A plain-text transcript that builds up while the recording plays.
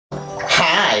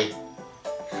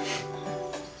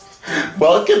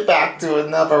Welcome back to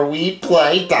another We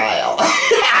Play Dial.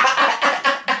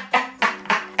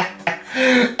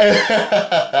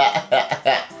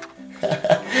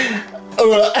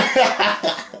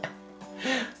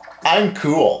 I'm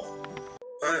cool.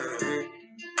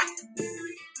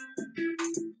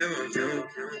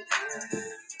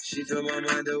 She filled my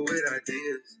mind up with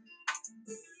ideas.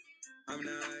 I'm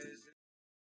nice.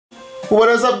 What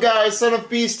is up, guys? Son of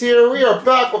Beast here. We are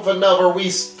back with another We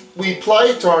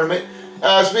Play tournament,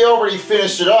 as we already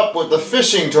finished it up with the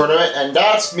fishing tournament, and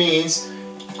that means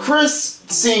Chris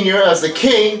Sr., as the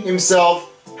king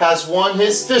himself, has won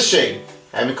his fishing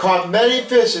and caught many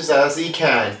fishes as he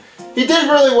can. He did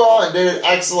really well and did an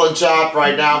excellent job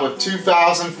right now with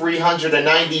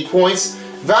 2,390 points.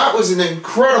 That was an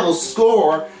incredible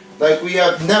score, like we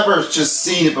have never just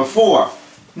seen it before.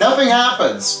 Nothing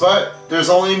happens, but there's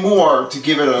only more to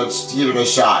give it a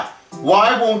shot.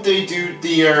 Why won't they do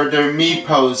their me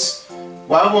posts?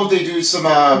 Why won't they do some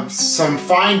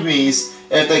find me's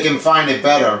if they can find it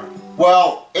better?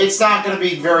 Well, it's not going to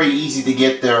be very easy to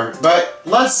get there, but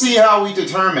let's see how we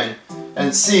determine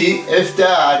and see if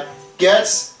Dad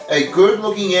gets a good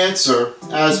looking answer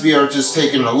as we are just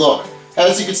taking a look.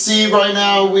 As you can see right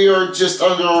now, we are just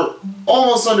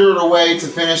almost under the way to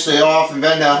finish it off, and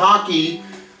then the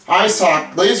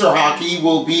laser hockey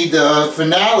will be the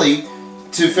finale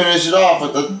to finish it off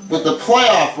with the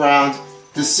playoff round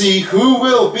to see who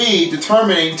will be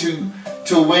determining to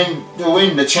win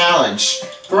the challenge.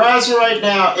 For as of right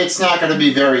now, it's not going to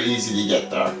be very easy to get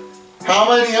there. How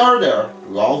many are there?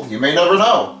 Well, you may never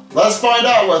know. Let's find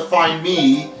out what Find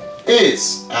Me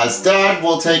is, as Dad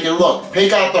will take a look.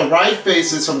 Pick out the right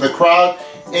faces from the crowd,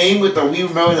 aim with the Wii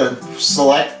remote, and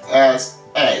select as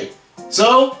A.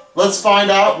 So, let's find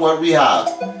out what we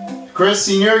have. Chris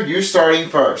Sr., you're starting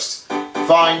first.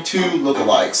 Find 2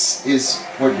 lookalikes is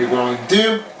what you're going to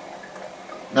do.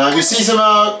 Now if you see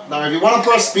now if you want to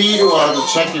press speed or to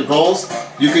check your goals,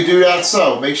 you could do that,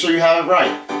 so make sure you have it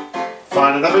right.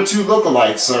 Find another 2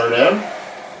 lookalikes that are there.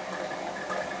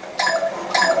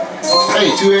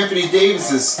 Hey, 2 Anthony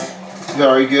Davises,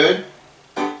 very good.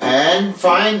 And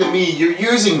find the me you're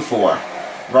using for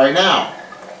right now.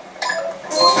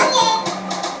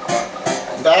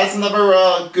 That's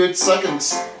another good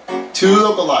seconds. 2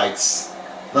 lookalikes.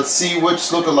 Let's see which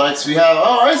lookalikes we have.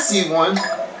 Oh, I see one.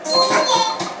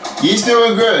 He's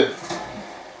doing good.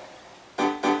 2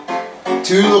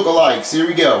 lookalikes. Here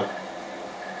we go.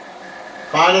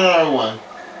 Find another one.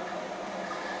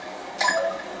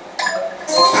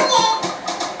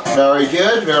 Very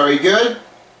good, very good.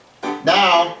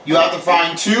 Now, you have to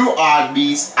find 2 odd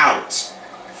me's out.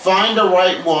 Find the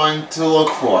right one to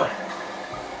look for.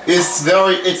 It's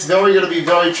going to be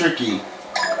very tricky.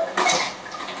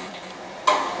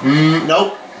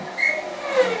 Nope.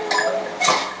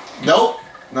 Nope,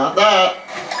 not that.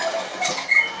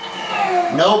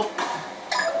 Nope.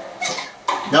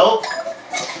 Nope.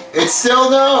 It's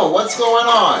still no. What's going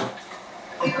on?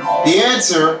 The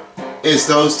answer is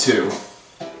those 2.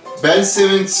 Ben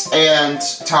Simmons and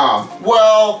Tom.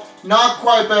 Well, not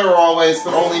quite better always,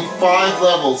 but only 5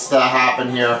 levels that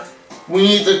happen here. We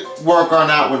need to work on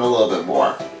that one a little bit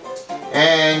more.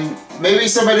 And maybe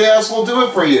somebody else will do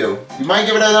it for you. You might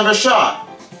give it another shot.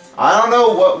 I don't know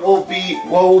what will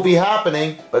be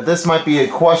happening, but this might be a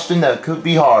question that could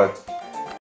be hard.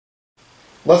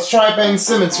 Let's try Ben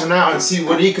Simmons for now and see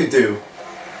what he could do.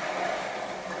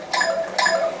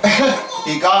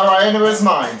 He got right into his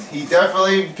mind. He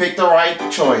definitely picked the right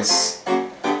choice.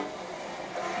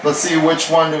 Let's see, which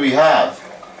one do we have?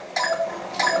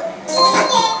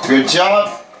 Good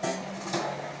job.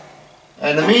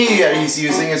 And the me that he's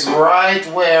using is right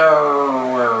where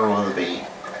will it be?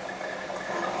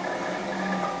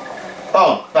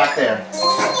 Oh, back there.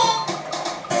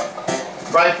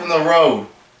 Right from the road.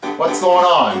 What's going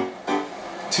on?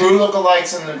 2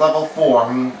 lookalikes in level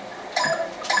 4.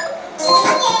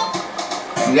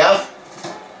 Yep.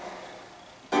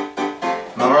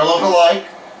 Another lookalike.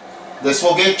 This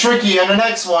will get tricky on the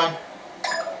next one.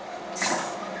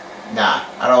 Nah,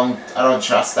 I don't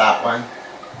trust that one.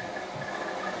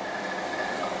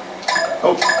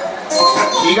 Oh,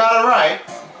 you got it right.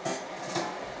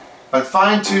 But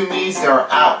find 2 me's that are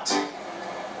out.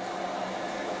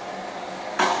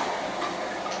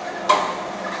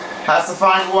 Has to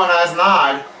find one as an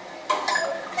odd.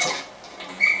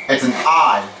 It's an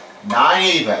odd, not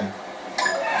even.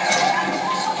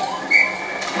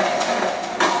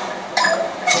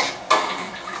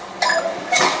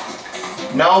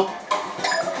 Nope.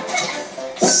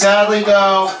 Sadly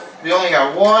though, we only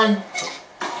got one.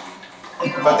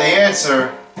 But the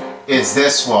answer is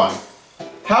this one.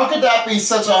 How could that be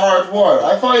such a hard word?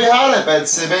 I thought you had it, Ben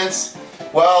Simmons.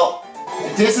 Well,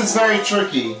 this is very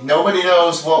tricky. Nobody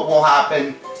knows what will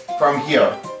happen from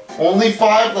here. Only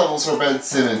 5 levels for Ben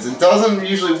Simmons. It doesn't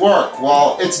usually work.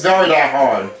 Well, it's very that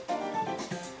hard.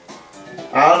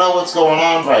 I don't know what's going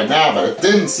on right now, but it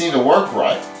didn't seem to work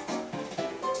right.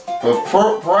 But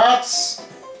perhaps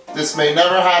this may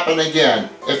never happen again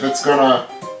if it's gonna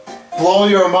blow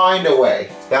your mind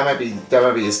away. That might be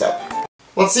a step.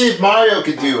 Let's see if Mario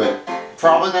could do it.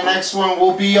 Probably the next one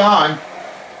will be on.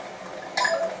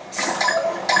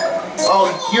 Oh,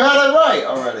 you had it right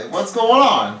already. What's going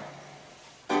on?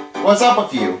 What's up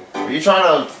with you? Are you trying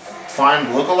to find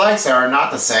lookalikes that are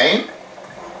not the same?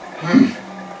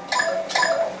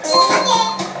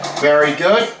 Very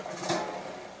good.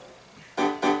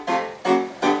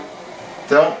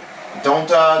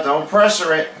 Don't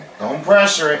pressure it. Don't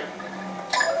pressure it.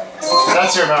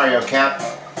 That's your Mario cap.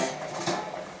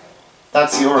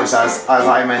 That's yours, as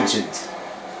I mentioned.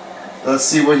 Let's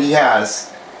see what he has.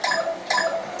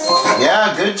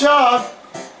 Yeah, good job.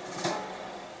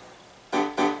 2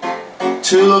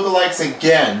 lookalikes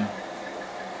again.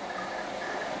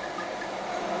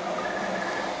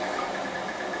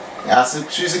 Has to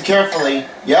choose it carefully.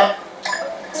 Yep.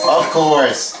 Of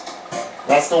course.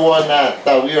 That's the one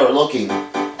that we are looking.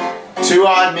 2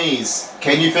 odd me's.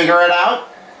 Can you figure it out?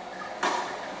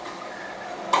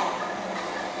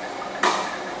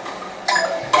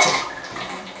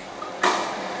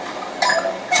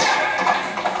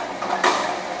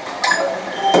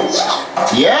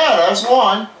 Yeah, that's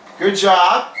one. Good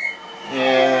job.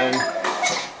 And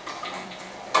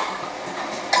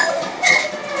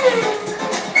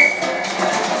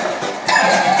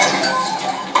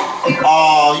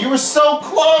oh, you were so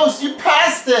close. You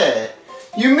passed it.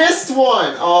 You missed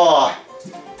one. Oh,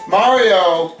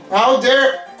 Mario, how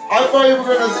dare! I thought you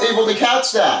were able to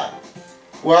catch that.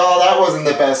 Well, that wasn't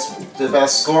the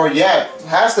best score yet.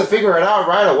 Has to figure it out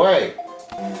right away.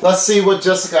 Let's see what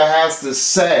Jessica has to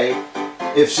say.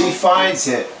 If she finds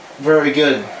it, very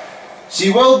good.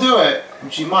 She will do it.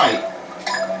 She might.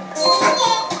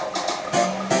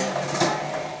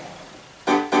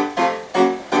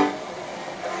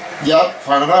 Yep,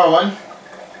 find another one.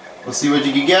 We'll see what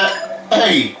you can get.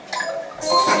 Hey!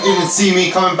 You didn't see me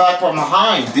coming back from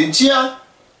behind, did ya?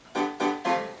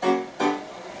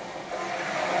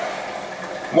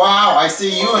 Wow, I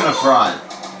see you in the front.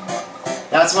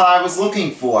 That's what I was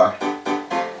looking for.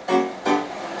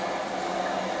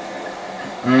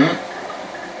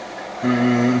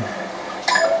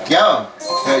 Yeah,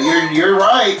 you're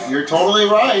right. You're totally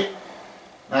right.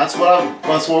 That's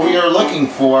what we are looking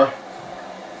for.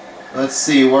 Let's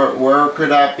see, where could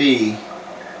that be?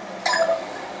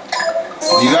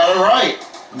 You got it right.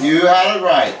 You had it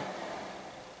right.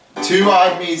 2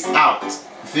 odd me's out.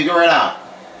 Figure it out.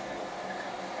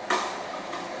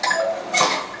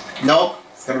 Nope,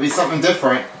 it's gonna be something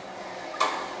different.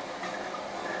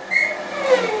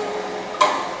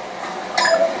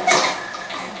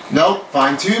 Nope,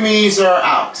 find 2 me's are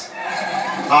out.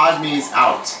 Odd me's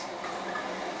out.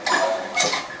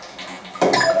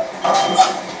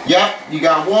 Yep, you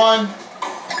got 1.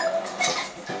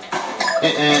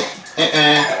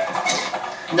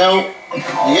 Nope.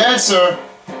 The answer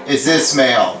is this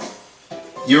male.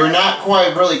 You're not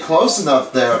quite really close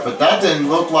enough there, but that didn't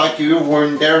look like you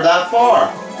weren't there that far.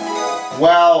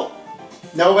 Well,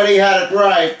 nobody had it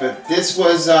right, but this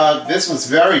was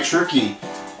very tricky.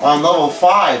 On level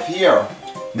 5 here.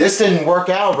 This didn't work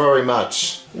out very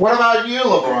much. What about you,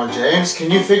 LeBron James? Can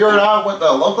you figure it out what the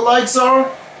lookalikes are?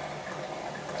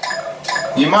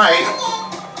 You might.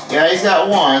 Yeah, he's got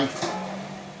 1.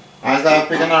 I've got to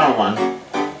pick another one.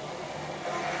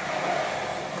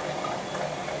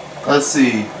 Let's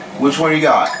see. Which one you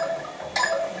got?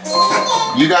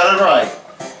 You got it right.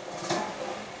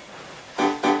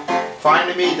 Find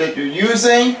the meat that you're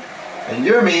using, and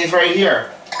your meat is right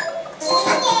here.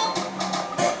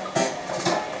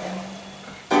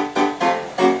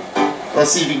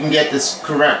 Let's see if you can get this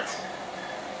correct.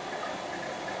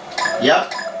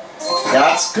 Yep,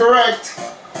 that's correct.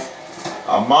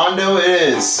 Armando it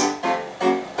is.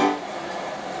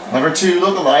 Number 2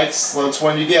 lookalikes, which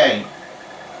one you gain?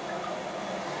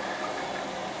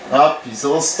 Oh, he's a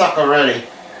little stuck already.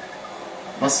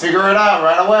 Must figure it out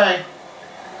right away.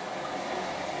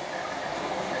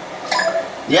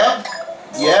 Yep.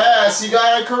 Yes, you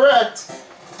got it correct.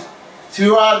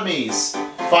 2 odd me's.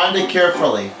 Find it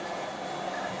carefully.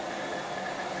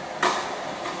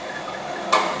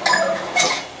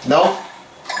 Nope.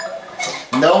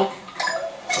 Nope.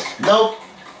 Nope.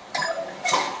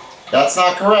 That's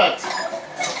not correct.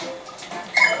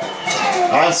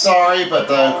 I'm sorry, but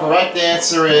the correct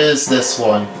answer is this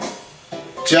one.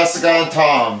 Jessica and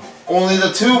Tom. Only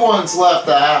the 2 ones left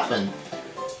to happen.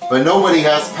 But nobody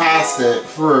has passed it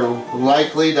through.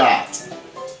 Likely not.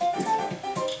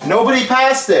 Nobody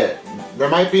passed it. There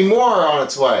might be more on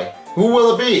its way. Who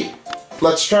will it be?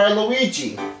 Let's try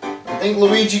Luigi. I think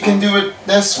Luigi can do it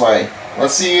this way.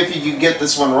 Let's see if you can get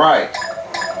this one right.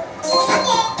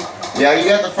 Yeah, you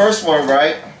got the first one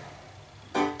right.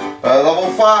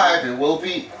 Level 5, it will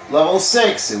be level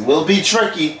 6. It will be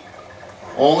tricky.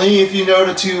 Only if you know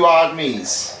the 2 odd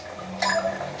me's.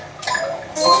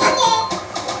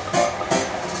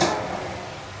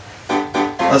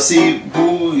 Let's see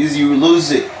who is you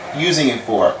using it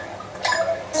for.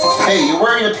 Hey, you're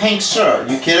wearing a pink shirt.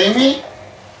 You kidding me?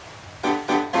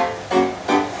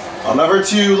 Number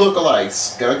 2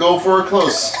 lookalikes. Gotta go for it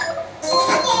close.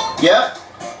 Yep.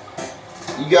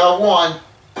 You got 1.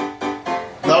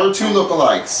 Number 2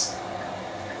 lookalikes.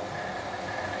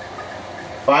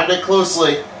 Find it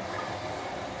closely.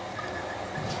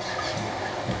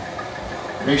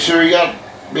 Make sure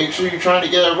you're trying to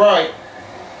get it right.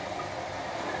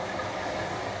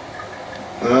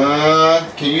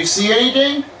 Can you see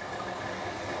anything?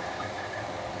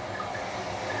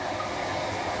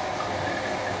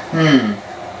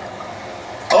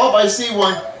 Oh, I see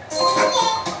one.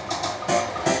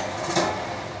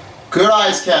 Good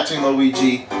eyes catching,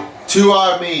 Luigi. 2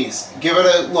 odd me's. Give it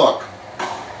a look.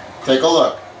 Take a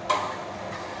look.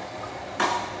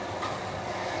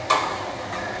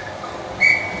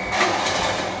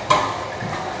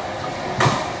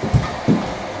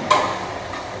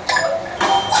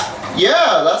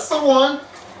 Yeah, that's the one.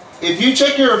 If you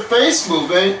check your face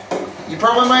movement, you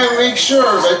probably might make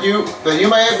sure that you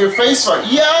might have your face right.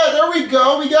 Yeah, there we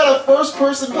go. We got a first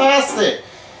person past it.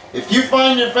 If you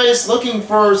find your face looking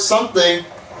for something,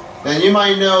 then you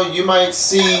might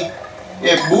see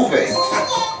it moving.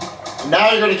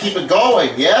 Now you're gonna keep it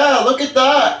going. Yeah, look at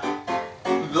that.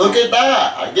 Look at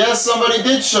that. I guess somebody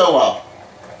did show up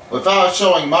without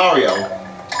showing Mario.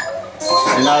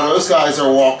 And now those guys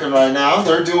are walking right now.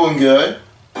 They're doing good.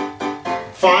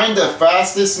 Find the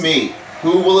fastest meat.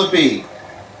 Who will it be?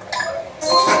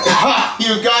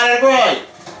 You got it right.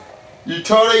 You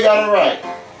totally got it right.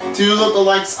 2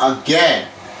 lookalikes again.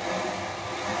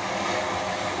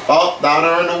 Oh, now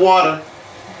they're in the water.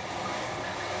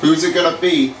 Who's it gonna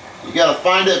be? You gotta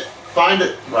find it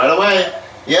right away.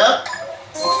 Yep,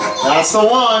 that's the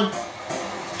one.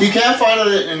 You can't find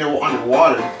it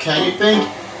underwater, can you think?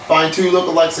 Find 2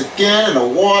 lookalikes again in the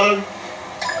water.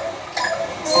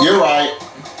 You're right.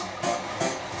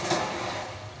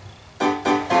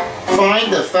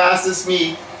 Find the fastest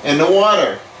meat in the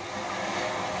water.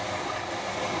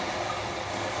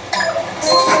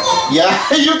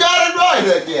 Yeah, you got it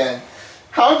right again.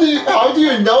 How do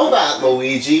you know that,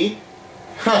 Luigi?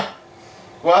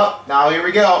 Well, now here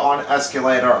we go on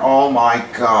escalator. Oh my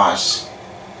gosh.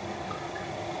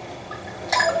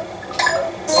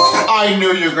 I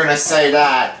knew you were gonna say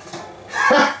that.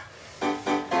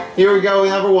 Here we go,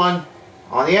 number 1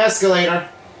 on the escalator.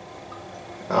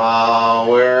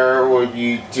 Where would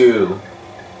you do?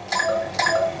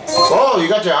 Oh, you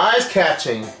got your eyes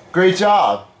catching. Great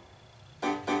job.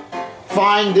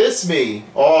 Find this me.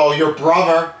 Oh, your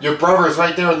brother. Your brother is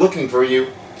right there looking for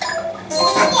you.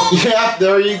 Yep,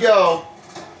 there you go.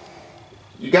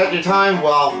 You got your time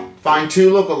well. Find 2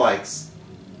 lookalikes.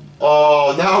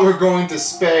 Oh, now we're going to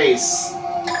space.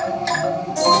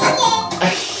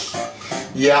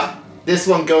 Yeah, this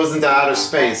one goes into outer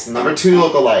space. Number 2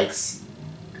 lookalikes.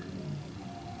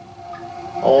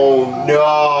 Oh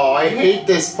no, I hate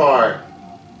this part.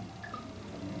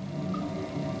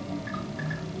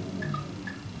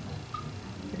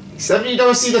 Except you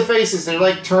don't see the faces, they're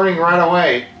like turning right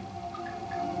away.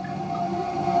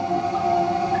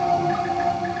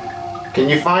 Can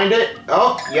you find it?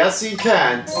 Oh, yes you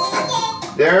can.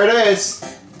 There it is.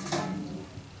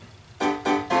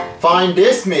 Find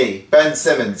this me, Ben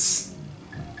Simmons.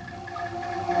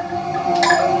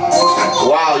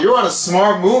 Wow, you're on a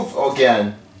smart move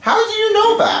again. How did you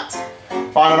know that?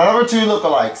 Find another 2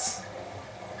 lookalikes.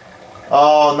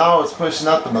 Oh no, it's pushing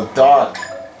up in the dark.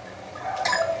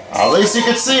 At least you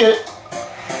can see it.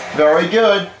 Very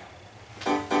good.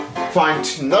 Find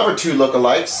another 2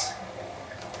 lookalikes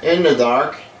in the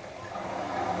dark.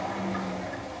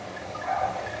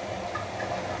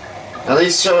 At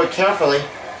least show it carefully.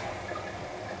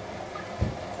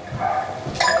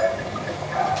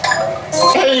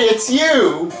 Hey, it's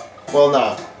you! Well,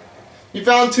 no. You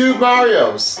found 2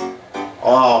 Marios.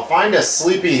 Oh, find a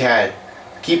sleepyhead.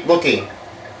 Keep looking.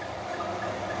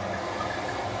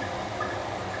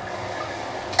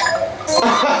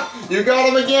 You got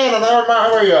him again, another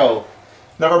Mario.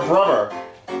 Another brother.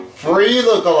 Free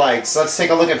lookalikes. Let's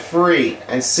take a look at free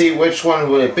and see which one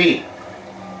would it be.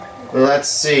 Let's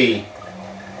see.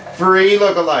 Free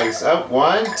lookalikes. Oh,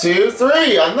 1, 2,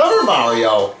 3. Another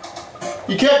Mario.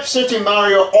 You kept searching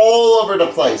Mario all over the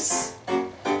place.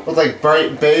 Looks like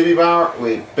baby Mario.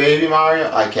 Wait, baby Mario?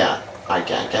 I can't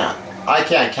count. I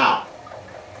can't count.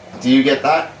 Do you get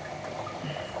that?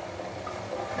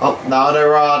 Oh, now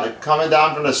they're coming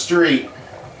down from the street.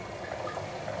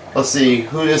 Let's see,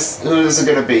 who this is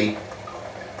gonna be?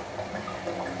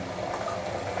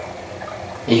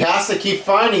 He has to keep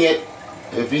finding it.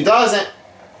 If he doesn't,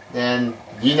 then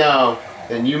you know,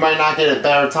 then you might not get a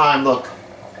better time. Look.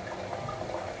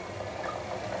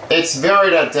 It's very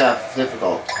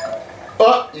difficult.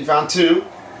 Oh, you found 2.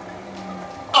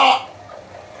 Oh!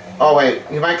 Oh wait,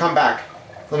 he might come back.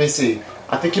 Let me see.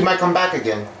 I think he might come back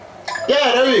again.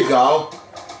 Yeah, there you go.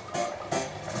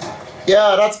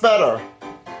 Yeah, that's better.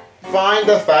 Find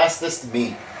the fastest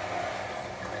Mii.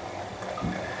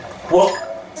 Whoa.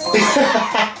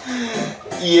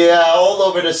 Yeah, all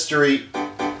over the street.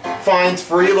 Find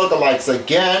free lookalikes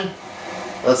again.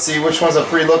 Let's see which one's a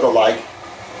free lookalike.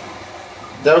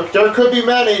 There could be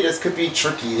many. This could be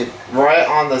tricky. Right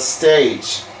on the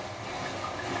stage.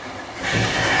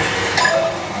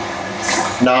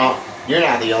 No, you're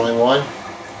not the only one.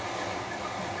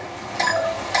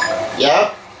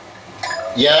 Yep.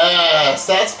 Yes,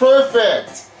 that's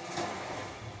perfect.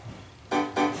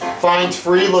 Find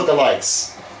free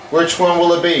lookalikes. Which one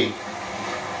will it be?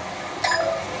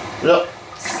 Nope.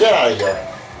 Get out of here.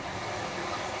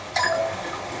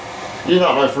 You're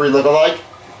not my free lookalike.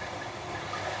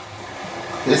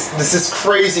 This is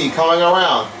crazy coming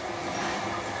around.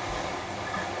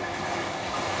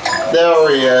 There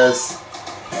he is.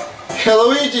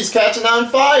 Luigi's catching on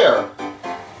fire.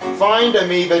 Find a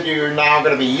Mii that you're now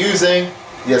going to be using.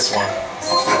 This one.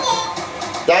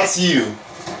 That's you.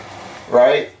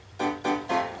 Right?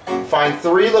 Find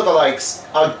 3 lookalikes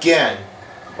again.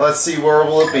 Let's see, where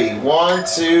will it be? 1,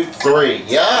 2, 3.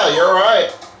 Yeah, you're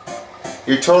right.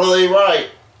 You're totally right.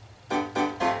 3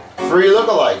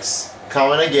 lookalikes.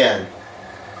 Coming again.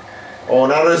 Oh,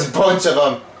 now there's a bunch of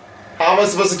them. How am I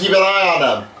supposed to keep an eye on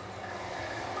them?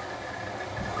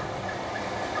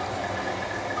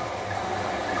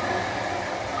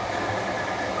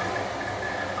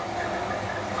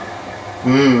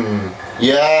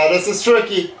 Yeah, this is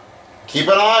tricky. Keep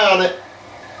an eye on it.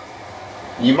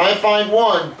 You might find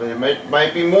one, but it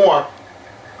might be more.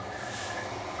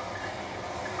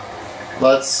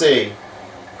 Let's see.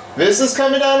 This is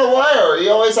coming down the wire. He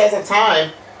always has a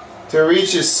time to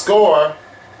reach his score.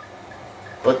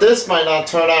 But this might not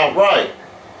turn out right.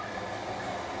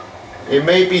 It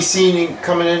may be seen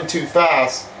coming in too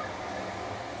fast.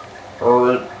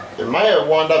 Or it might have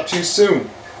wound up too soon.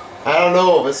 I don't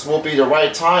know if this will be the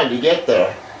right time to get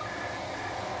there.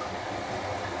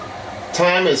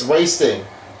 Time is wasting.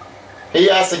 He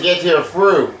has to get here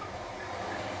through.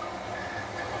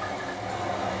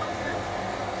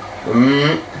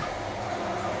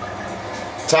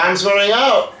 Time's running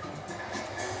out.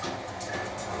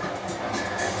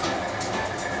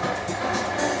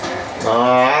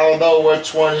 I don't know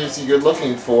which one you're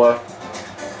looking for.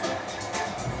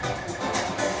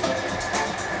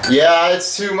 Yeah,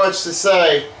 it's too much to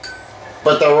say.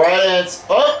 But the right answer...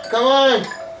 Oh, come on.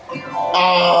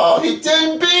 Oh, he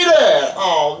didn't beat it.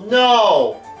 Oh,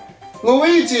 no.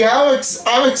 Luigi, I'm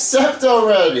upset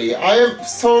already. I am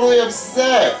totally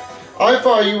upset. I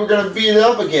thought you were going to beat it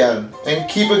up again and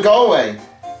keep it going.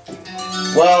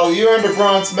 Well, you earned a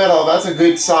bronze medal. That's a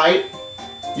good sight.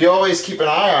 You always keep an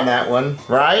eye on that one,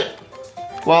 right?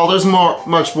 Well, there's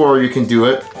much more you can do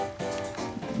it.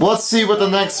 Let's see what the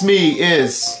next Mii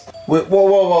is. Whoa, whoa,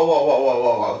 whoa, whoa, whoa, whoa,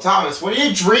 whoa, whoa. Thomas, what are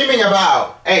you dreaming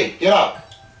about? Hey, get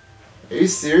up. Are you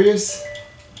serious?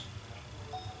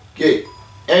 Hey,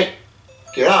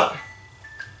 get up.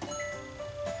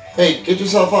 Hey, get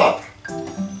yourself up.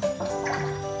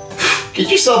 Get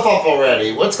yourself up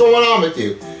already. What's going on with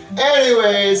you?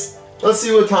 Anyways, let's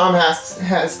see what Tom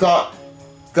has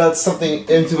got something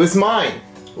into his mind.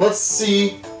 Let's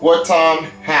see what Tom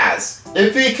has.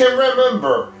 If he can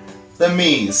remember the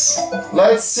Mii's.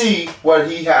 Let's see what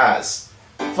he has.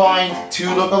 Find 2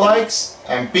 lookalikes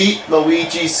and beat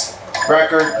Luigi's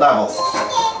record level.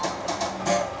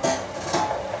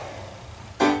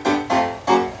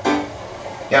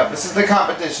 Yep, this is the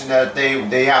competition that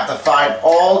they have to find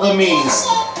all the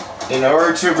Mii's in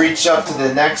order to reach up to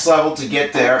the next level to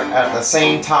get there at the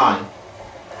same time.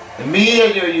 The Mii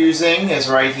that you're using is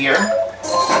right here.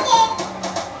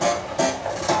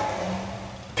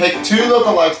 Pick 2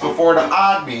 lookalikes before the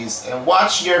Ogmies and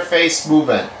watch your face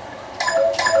movement.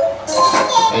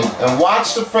 And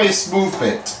watch the face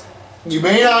movement. You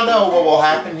may not know what will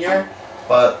happen here,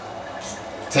 but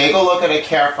take a look at it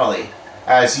carefully,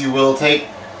 as you will take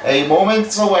a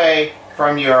moment away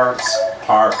from your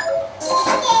part.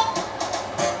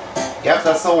 Yep,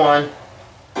 that's the one.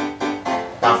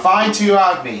 Now find 2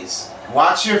 Ogmies.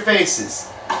 Watch your faces.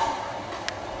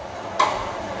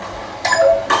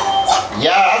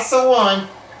 Yeah, that's the one.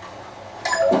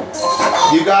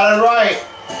 You got it right.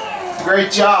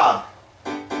 Great job.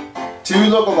 2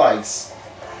 lookalikes.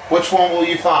 Which one will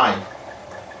you find?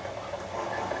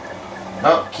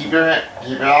 Oh, keep your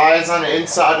eyes on the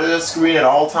inside of the screen at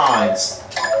all times.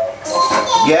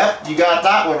 Yep, you got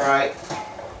that one right.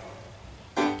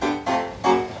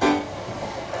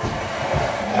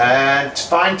 And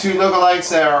find 2 lookalikes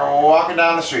that are walking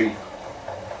down the street.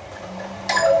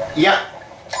 Yep.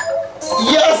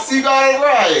 Yes, you got it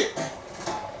right.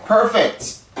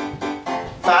 Perfect.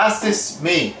 Fastest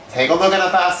me. Take a look at the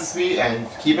fastest me and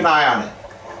keep an eye on it.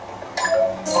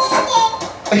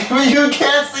 You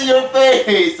can't see your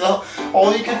face.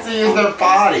 All you can see is their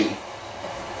body.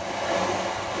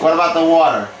 What about the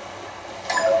water?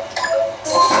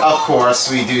 Of course,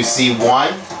 we do see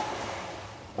one.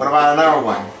 What about another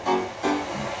one?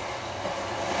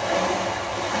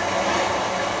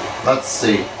 Let's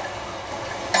see.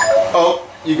 Oh,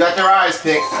 you got their eyes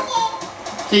picked.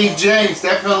 King James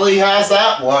definitely has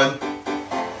that one.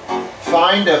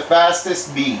 Find the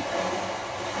fastest bee.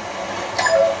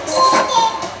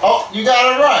 Oh, you got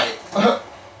it right.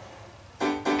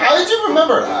 How did you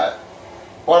remember that?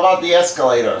 What about the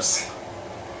escalators?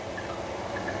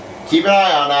 Keep an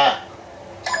eye on that.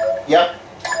 Yep.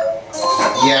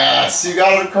 Yes, you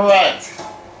got it correct.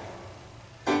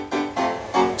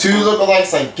 2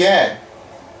 lookalikes again.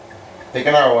 Pick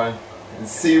another one and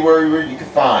see where you can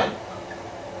find.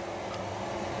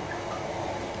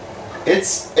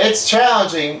 It's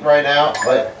challenging right now,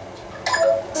 but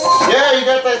yeah, you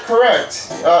got that correct.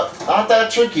 Not that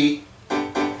tricky.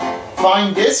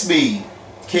 Find this bee,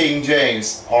 King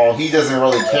James. Oh, he doesn't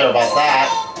really care about that.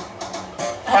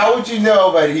 How would you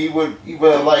know that he would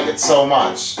like it so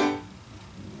much?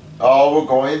 Oh, we're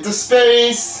going into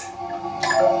space.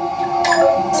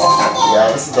 Yeah,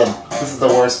 this is the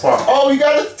worst part. Oh, you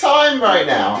got a time right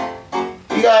now.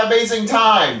 You got amazing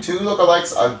time. 2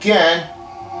 lookalikes again.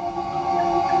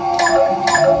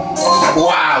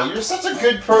 Wow, you're such a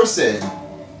good person.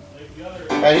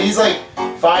 And he's like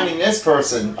finding this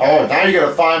person. Oh, now you're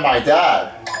gonna find my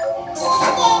dad.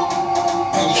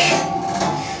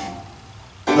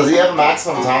 Does he have a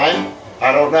maximum time?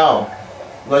 I don't know.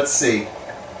 Let's see.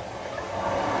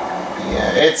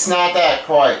 Yeah, it's not that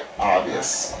quite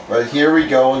obvious. But here we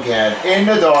go again. In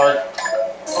the dark.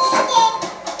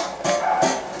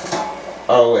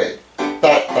 Oh wait.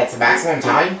 That's the maximum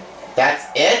time? That's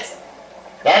it?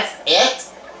 That's it?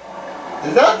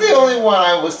 Is that the only one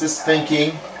I was just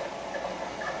thinking?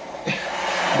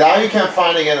 Now you can't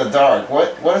find it in the dark.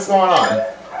 What is going on?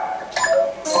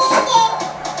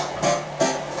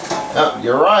 Oh,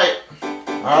 you're right.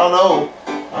 I don't know.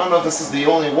 I don't know if this is the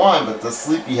only one, but the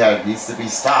sleepyhead needs to be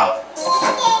stopped.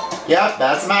 Yep,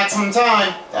 that's maximum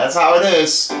time. That's how it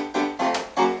is.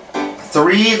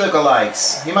 3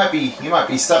 lookalikes. He might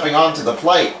be stepping onto the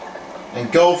plate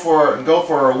and go for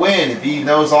a win if he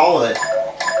knows all of it.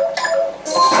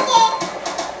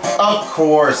 Of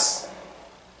course.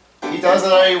 He does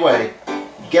it anyway.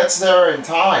 He gets there in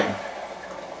time.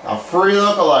 Now 3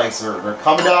 lookalikes are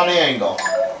coming down the angle.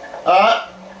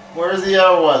 Where's the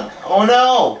other one? Oh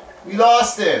no! We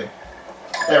lost him!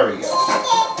 There we go.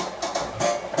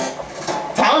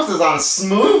 Thomas is on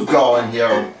smooth going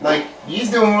here. Like,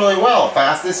 he's doing really well.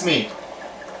 Fastest me.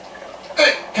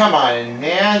 Come on,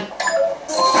 man.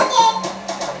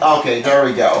 Okay, there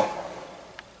we go.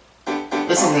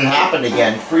 This hasn't happened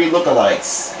again. 3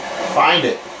 lookalikes. Find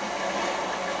it.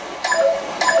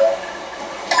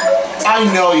 I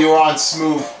know you're on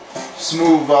smooth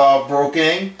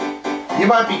broken. You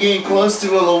might be getting close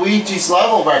to a Luigi's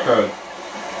level record.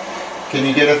 Can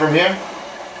you get it from here?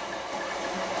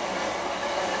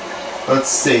 Let's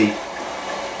see.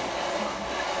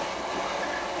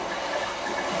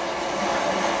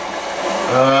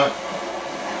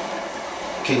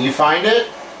 Can you find it?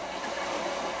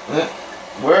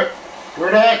 Where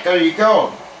the heck are you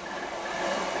going?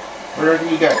 Where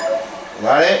did you go?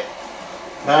 Got it?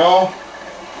 No?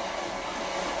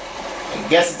 I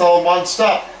guess it's all bunched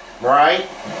up, right?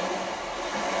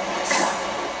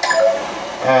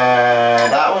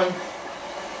 That one.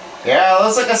 Yeah,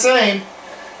 looks like the same.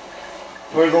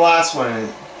 Where's the last one?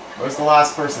 Where's the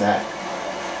last person at?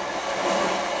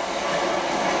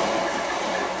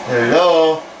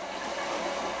 Hello?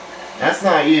 That's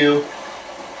not you.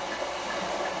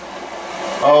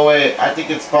 Oh wait, I think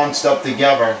it's bunched up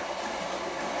together.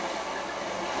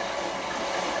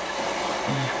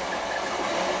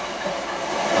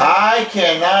 I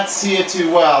cannot see it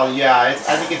too well. Yeah, I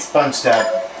think it's bunched up.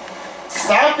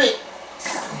 Stop it!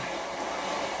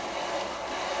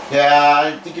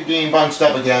 Yeah, I think you're getting bunched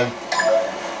up again.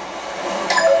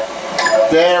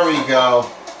 There we go.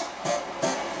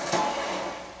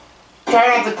 Try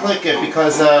not to click it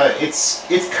because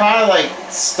it's kind of like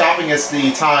stopping us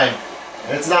the time.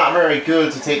 And it's not very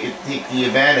good to take the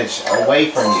advantage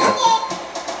away from you.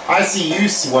 I see you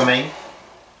swimming.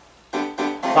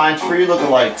 Find 3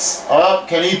 lookalikes. Oh,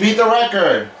 can he beat the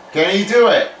record? Can he do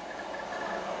it?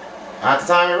 At the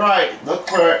time, you're right. Look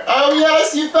for it. Oh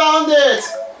yes, you found it!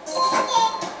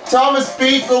 Thomas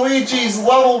beat Luigi's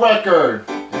level record.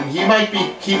 And he might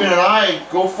be keeping an eye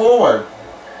go forward.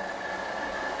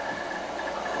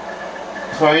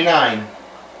 29.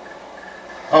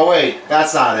 Oh wait,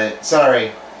 that's not it.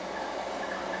 Sorry.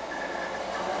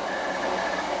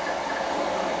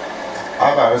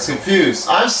 I was confused.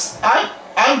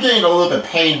 I'm getting a little bit of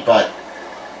pain, but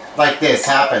like this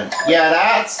happened. Yeah,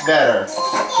 that's better.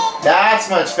 That's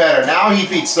much better. Now he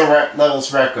beats the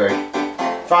levels record.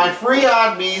 Find 3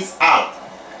 odd me's out.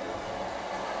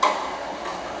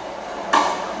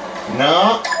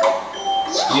 No.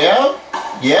 Yep.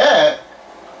 Yeah.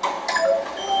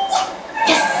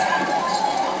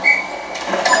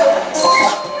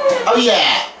 Oh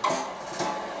yeah!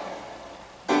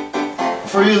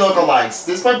 3 lookalikes.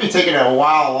 This might be taking a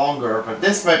while longer, but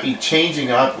this might be changing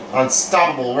up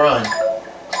Unstoppable Run.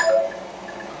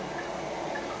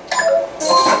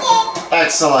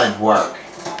 Excellent work.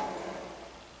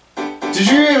 Did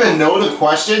you even know the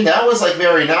question? That was like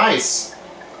very nice.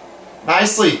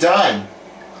 Nicely done.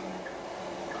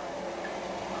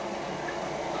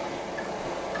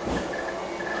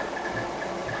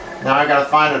 Now I gotta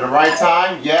find it at the right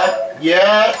time. Yep,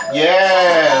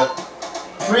 yeah.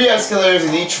 3 escalators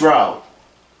in each row.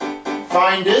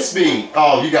 Find this bee.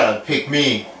 Oh, you gotta pick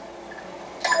me.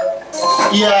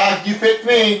 Yeah, you picked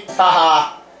me.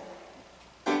 Haha.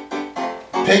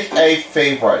 Pick a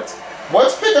favorite.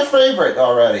 Let's pick a favorite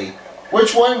already.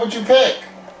 Which one would you pick?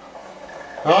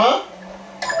 Huh?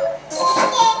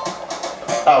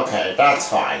 Okay, that's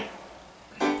fine.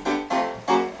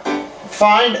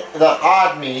 Find the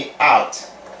odd me out.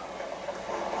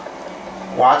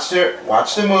 Watch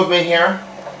the movement here.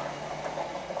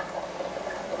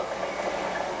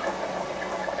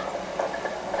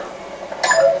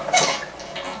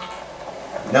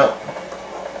 Nope.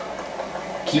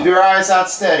 Keep your eyes out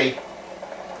steady.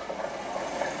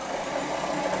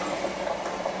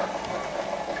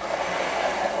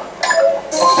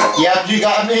 Yep, you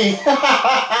got me.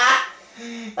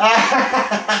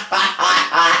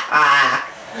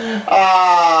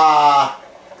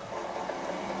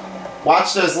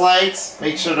 Watch those legs.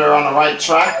 Make sure they're on the right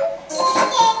track.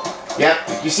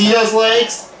 Yep, you see those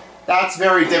legs? That's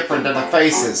very different than the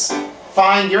faces.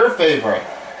 Find your favorite.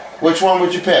 Which one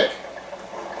would you pick?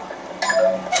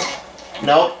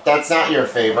 Nope, that's not your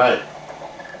favorite.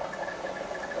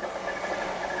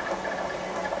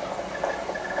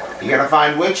 You gotta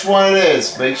find which one it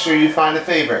is. Make sure you find a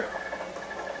favorite.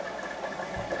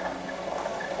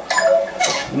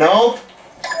 Nope.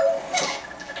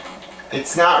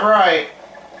 It's not right.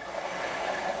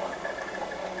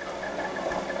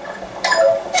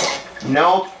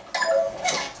 Nope.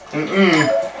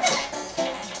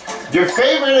 Your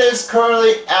favorite is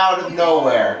currently out of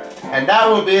nowhere. And that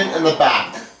would be in the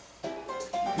back.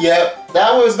 Yep,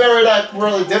 that was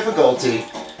really difficulty.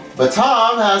 But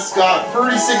Tom has got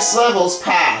 36 levels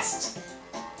passed.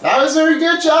 That was a very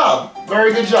good job.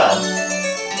 Very good job.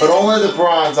 But only the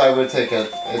bronze I would take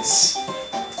it. It's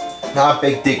not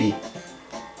Big Diggy.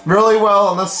 Really well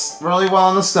on this. Really well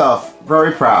on the stuff.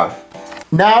 Very proud.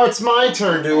 Now it's my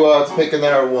turn to pick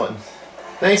another one.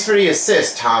 Thanks for the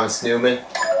assist, Thomas Newman.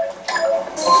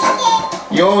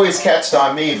 You always catched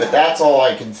on me, but that's all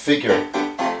I can figure.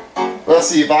 Let's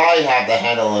see if I have the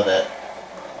handle of it.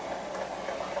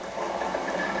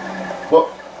 Whoop.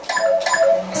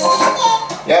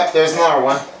 Yep, there's another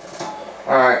one.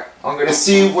 Alright, I'm gonna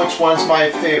see which one's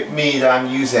me that I'm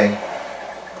using.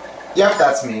 Yep,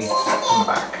 that's me. On the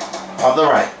back. Off the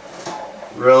right.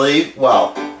 Really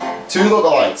well. 2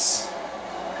 lookalikes.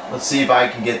 Let's see if I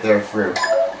can get there through.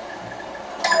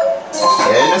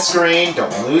 Get in the screen,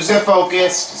 don't lose your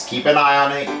focus, just keep an eye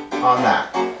on it, on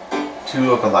that. 2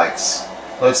 lookalikes.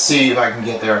 Let's see if I can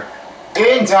get there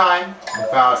in time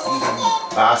without even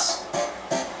pass.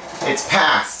 It's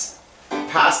passed.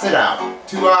 passed it out.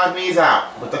 Two enemies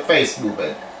out with the face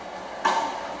movement.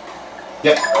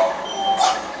 Yep.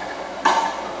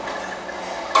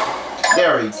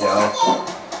 There we go.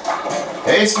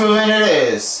 Face movement it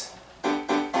is.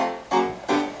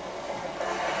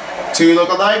 Two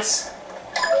lookalikes.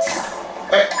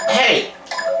 Hey!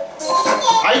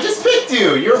 I just picked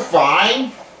you! You're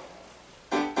fine!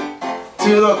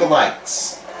 Two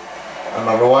lookalikes.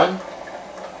 Another one.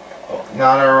 Oh,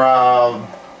 now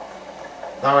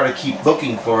I'm gonna keep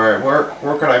looking for it.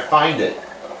 Where could I find it?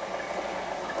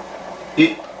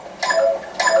 Hey,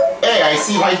 I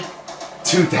see my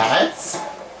two dads?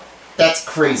 That's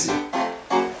crazy.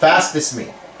 Fastest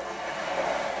me.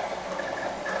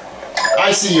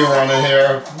 I see you running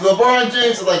here. LeBron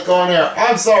James is like going there.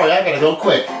 I'm sorry, I gotta go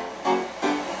quick.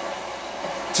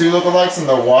 Two lookalikes in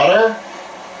the water?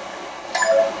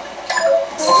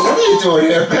 What are you doing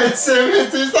here, Ben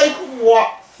Simmons? He's like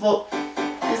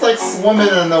he's like swimming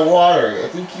in the water. I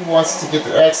think he wants to get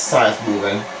the exercise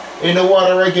moving. In the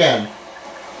water again.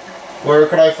 Where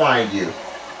could I find you?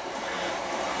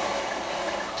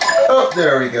 Oh,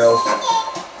 there we go.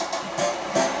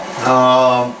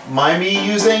 Mind me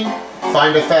using?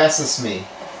 Find the fastest me.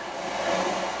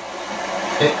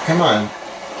 Come on.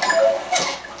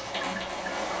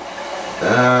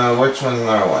 Which one's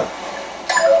another one?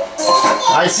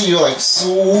 I see you like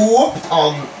swoop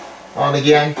on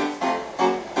again.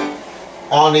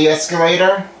 On the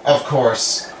escalator? Of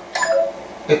course.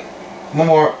 One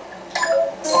more.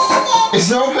 There's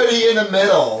nobody in the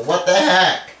middle. What the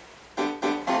heck?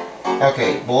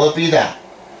 Okay, will it be that?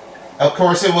 Of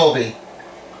course it will be.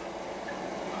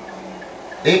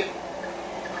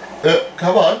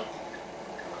 Come on.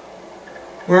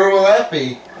 Where will that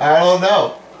be? I don't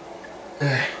know.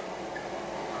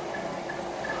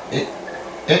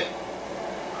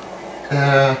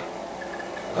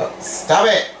 Stop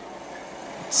it!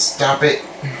 Stop it.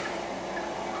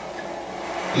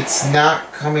 It's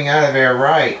not coming out of there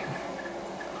right.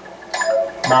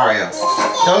 Mario.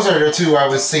 Those are the two I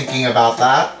was thinking about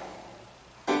that.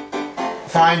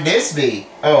 Find this bee.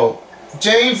 Oh,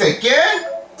 James again?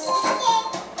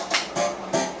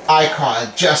 I caught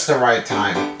it just the right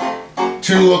time.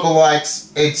 Two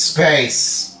lookalikes in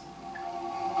space.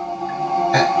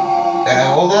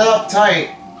 And hold it up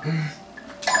tight.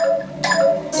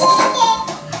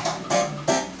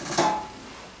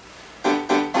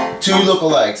 Two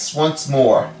lookalikes once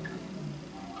more.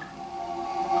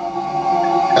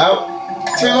 Oh,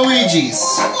 two Luigis.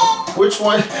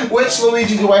 Which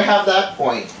Luigi do I have that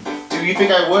point? Do you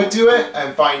think I would do it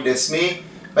and find this me?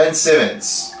 Ben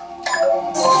Simmons.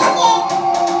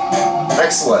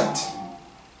 Excellent.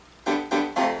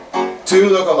 Two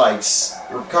lookalikes.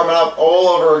 We're coming up all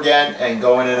over again and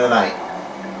going in the night.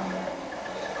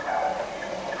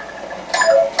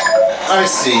 I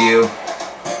see you.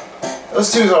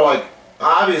 Those two are like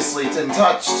obviously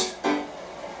untouched.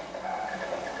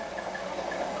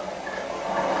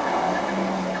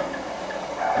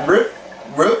 Rip,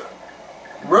 rip,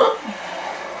 rip.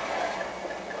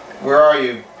 Where are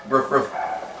you? Rip, rip.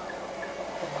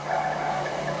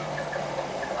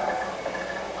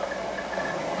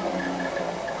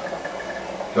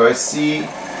 Do I see?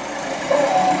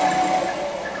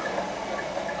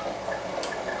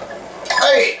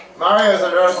 Hey! Mario's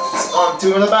on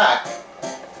two in the back.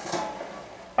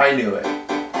 I knew it.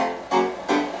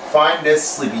 Find this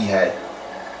sleepyhead.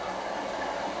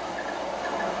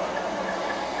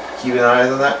 Keep an eye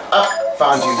on that. Ah!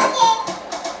 Found you.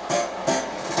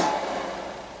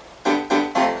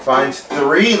 Find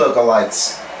three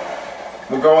lookalikes.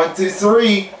 We're going to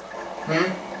three.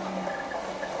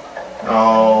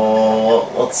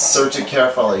 Oh, let's search it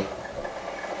carefully.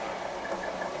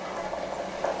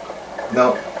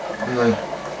 No.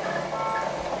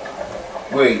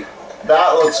 Wait,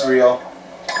 that looks real.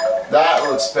 That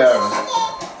looks better.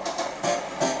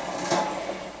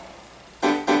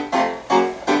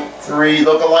 Three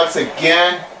lookalikes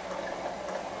again.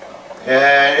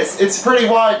 And it's pretty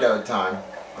wide though, time.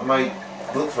 I might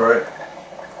look for it.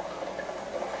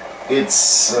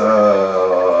 It's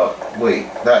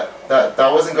wait, that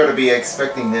wasn't going to be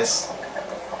expecting this.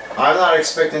 I'm not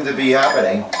expecting to be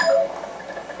happening.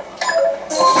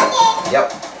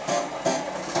 Yep.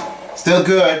 Still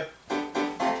good.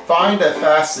 Find the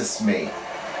fastest me.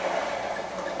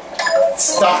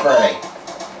 Stop running.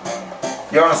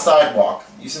 You're on a sidewalk.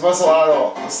 You're supposed to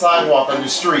allow a sidewalk on the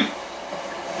street.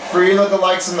 Three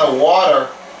lookalikes in the water.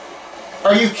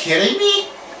 Are you kidding me?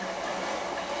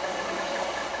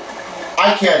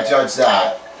 I can't judge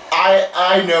that.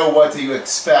 I know what to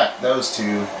expect, those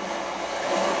two.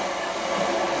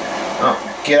 Oh,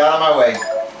 get out of my way.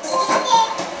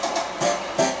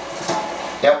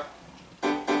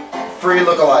 3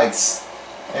 lookalikes.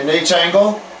 And each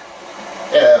angle?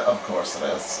 Yeah, of course it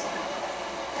is.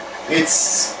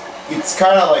 It's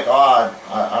kind of like odd.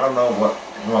 I don't know what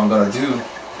I'm gonna do.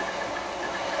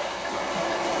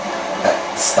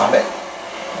 Stop it.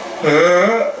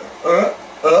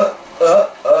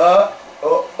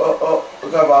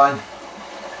 Come on.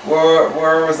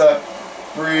 Where was that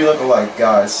 3 lookalike,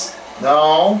 guys?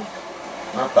 No,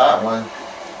 not that one.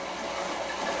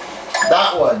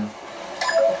 That one.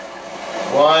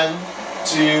 1,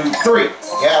 2, 3.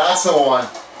 Yeah, that's the one.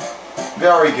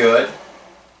 Very good.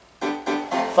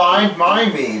 Find my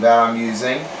me that I'm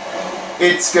using.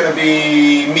 It's gonna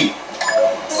be me.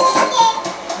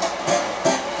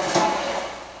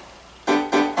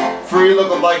 Three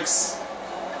lookalikes.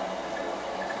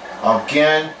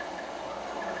 Again.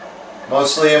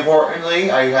 Mostly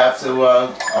importantly, I have to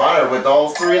honor with all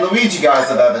 3 Luigi guys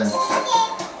of Evan.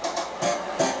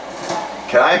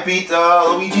 Can I beat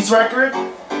Luigi's record?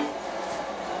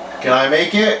 Can I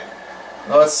make it?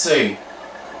 Let's see.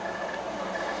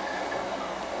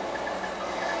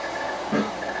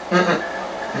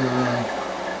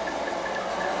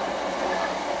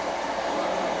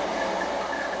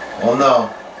 Oh no.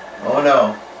 Oh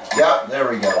no. Yep, there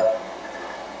we go.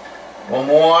 One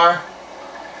more.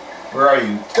 Where are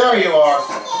you? There you are.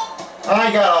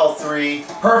 I got all 3.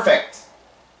 Perfect.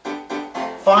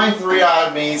 Find 3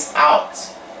 odd me's out.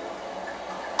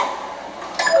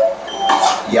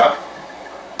 Yep.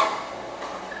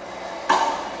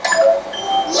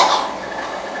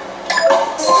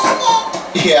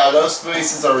 Yeah, those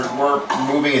faces were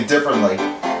moving it differently.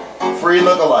 3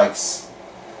 lookalikes.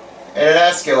 And an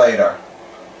escalator.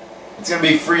 It's going to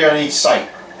be free on each site.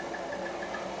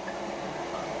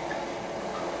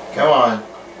 Come on.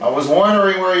 I was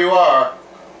wondering where you are.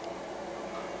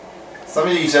 Some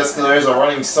of these escalators are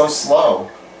running so slow.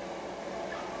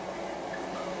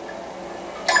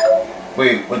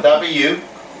 Wait, would that be you?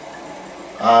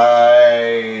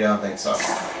 I don't think so.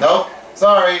 Nope.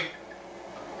 Sorry.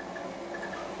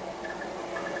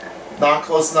 Not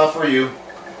close enough for you.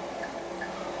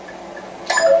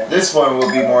 This one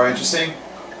will be more interesting.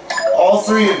 All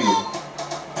 3 of you.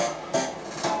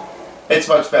 It's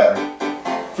much better.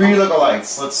 3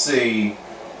 lookalikes. Let's see.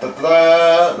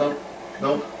 Da-da-da. Nope.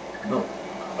 Nope. Nope.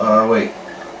 Wait.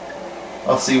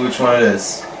 I'll see which one it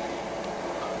is.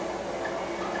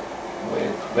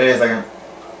 Wait a second.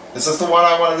 Is this the one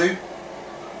I want to do?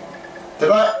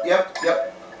 Did I? Yep.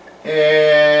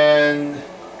 And...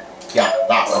 yeah,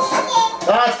 that one.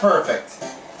 That's perfect.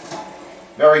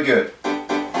 Very good.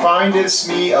 Find this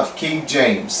me of King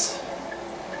James.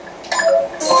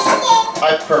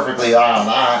 I'm perfectly on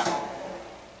that.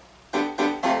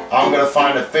 I'm gonna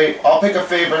find a I'll pick a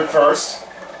favorite first.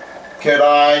 Could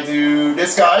I do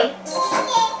this guy?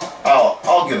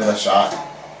 I'll give it a shot.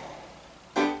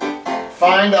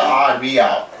 Find the odd me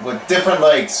out with different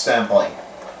legs sampling.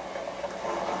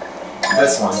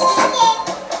 This one.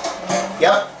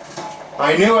 Yep.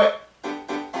 I knew it.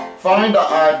 Find the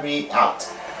odd me out.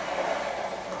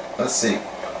 Let's see.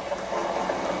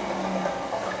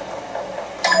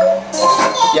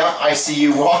 Yep, I see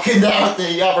you walking down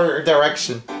the other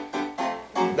direction.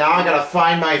 Now I gotta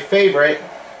find my favorite.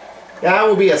 That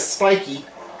will be a spiky.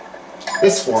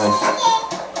 This one.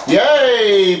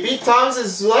 Yay! Beat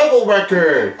Thomas's level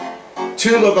record.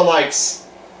 2 lookalikes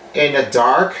in the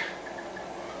dark.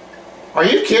 Are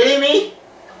you kidding me?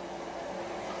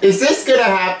 Is this gonna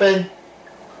happen?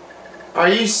 Are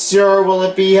you sure will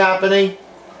it be happening?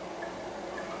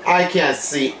 I can't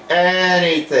see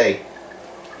anything.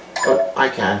 Oh, I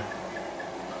can.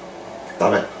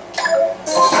 Stop it.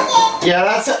 Yeah,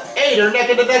 that's it. Hey, they're neck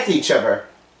and neck to each other.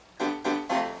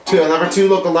 Number 2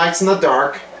 lookalikes in the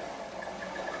dark.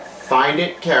 Find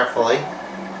it carefully.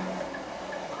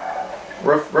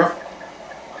 Ruff, ruff.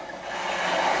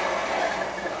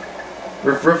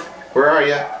 Ruff, ruff. Where are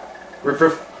you? Ruff,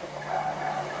 ruff.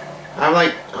 I'm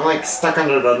like stuck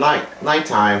under the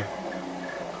nighttime.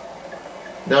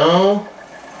 No.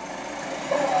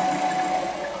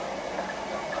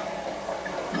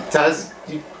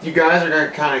 You guys are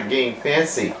gonna kind of getting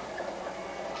fancy.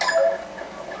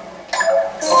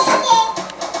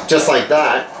 Just like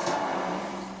that.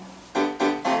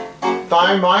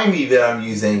 Find my me that I'm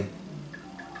using.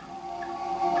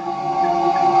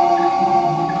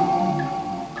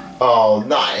 Oh,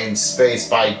 not in space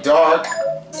by dark.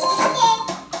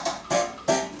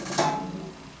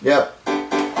 Yep. 2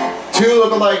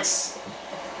 lookalikes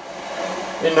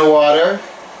in the water.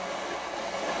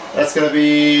 That's gonna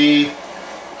be...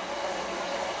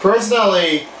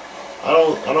 personally, I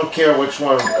don't care which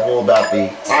one will that be.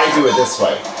 I do it this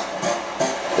way.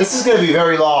 This is gonna be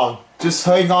very long. Just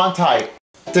hang on tight.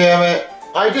 Damn it.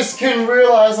 I just couldn't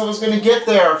realize I was going to get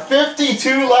there.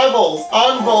 52 levels.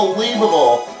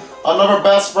 Unbelievable. Another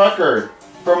best record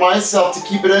for myself to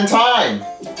keep it in time.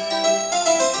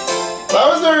 That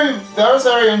was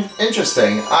very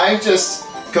interesting. I just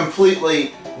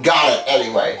completely got it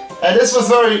anyway. And this was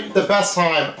the best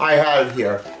time I had it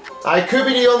here. I could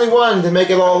be the only one to make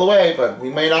it all the way, but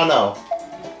we may not know.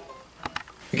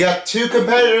 We got 2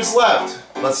 competitors left.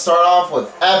 Let's start off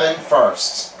with Evan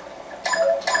first.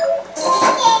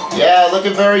 Yeah,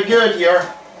 looking very good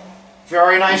here.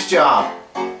 Very nice job.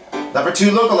 Number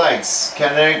 2 lookalikes.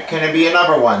 Can there be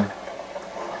another one?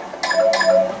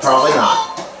 Probably not.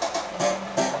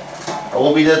 It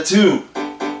will be the 2.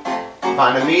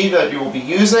 Find a me that you will be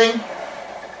using.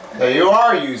 That you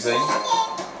are using.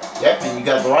 Yep, and you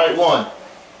got the right one.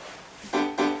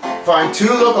 Find 2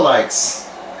 lookalikes.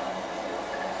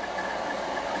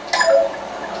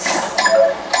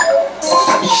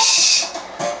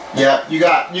 Yep,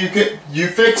 you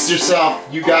fixed yourself.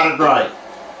 You got it right.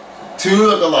 2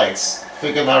 lookalikes.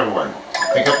 Pick another one.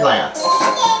 Pick a plan.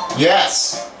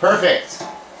 Yes, perfect.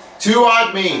 2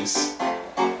 odd me's.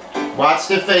 Watch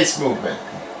the face movement.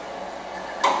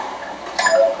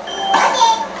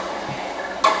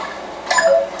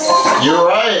 You're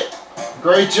right.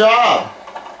 Great job.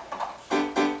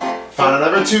 Found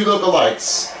another 2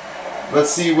 lookalikes.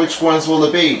 Let's see which ones will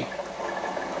it be.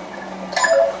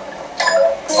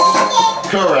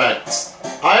 Correct.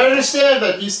 I understand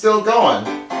that he's still going.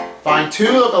 Find 2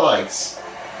 lookalikes.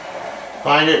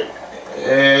 Find it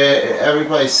every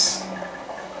place.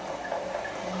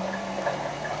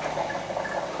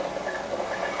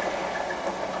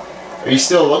 Are you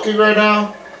still looking right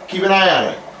now? Keep an eye on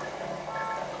it.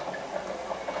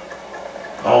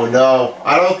 Oh no,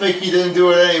 I don't think he didn't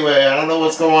do it anyway. I don't know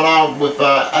what's going on with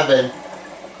Evan.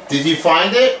 Did you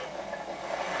find it?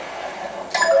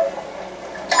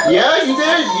 Yeah, you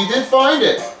did. You did find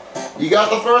it. You got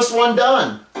the first one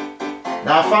done.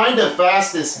 Now find the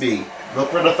fastest bee.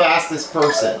 Look for the fastest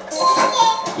person.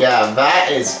 Yeah,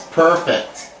 that is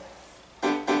perfect.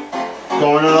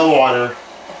 Going in the water.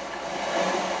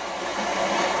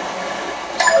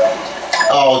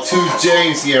 Oh, 2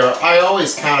 James here. I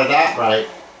always counted that right.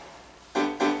 2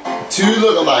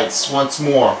 lookalikes once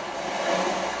more.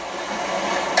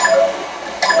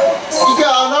 You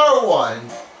got another one.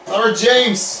 Another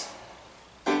James.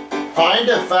 Find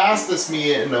the fastest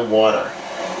me in the water.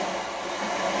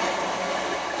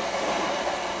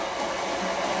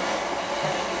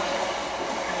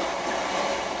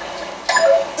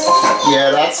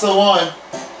 Yeah, that's the one.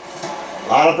 A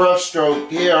lot of brushstroke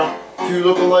here. 2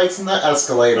 lookalikes in the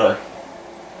escalator.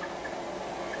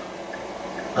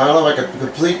 I don't know if I can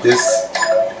complete this.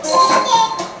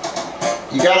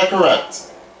 You got it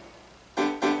correct.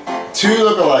 2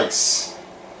 lookalikes.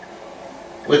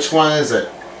 Which one is it?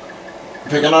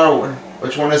 Pick another one.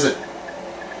 Which one is it?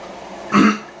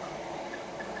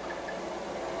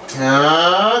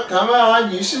 Come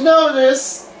on, you should know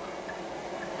this.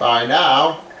 By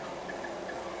now.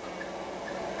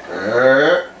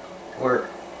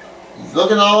 He's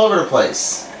looking all over the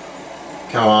place.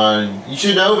 Come on, you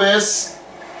should know this.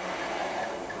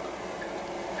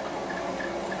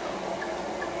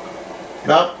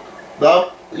 Nope,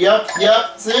 nope, yep,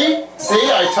 see?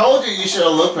 See, I told you should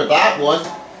have looked for that one.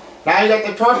 Now you got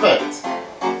the perfect.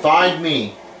 Find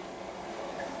me.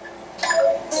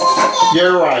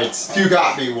 You're right, you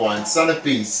got me one, son of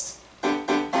beast. 2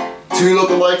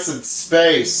 lookalikes in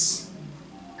space.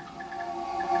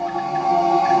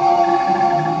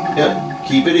 Yep,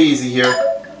 keep it easy here.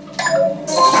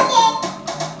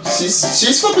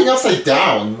 She's flipping upside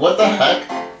down. What the heck?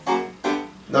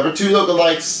 Number 2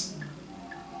 lookalikes.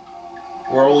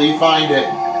 Where will you find it?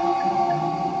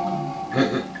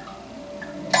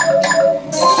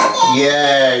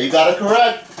 Yeah, you got it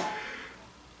correct.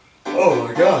 Oh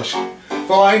my gosh.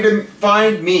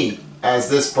 Find me as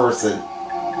this person.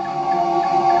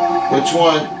 Which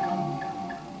one?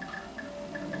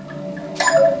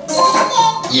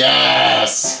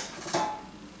 Yes!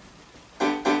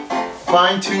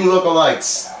 Find 2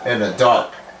 lookalikes in the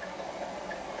dark.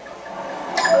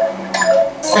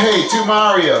 Hey, 2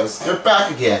 Marios. They're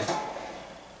back again.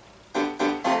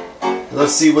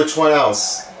 Let's see which one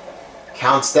else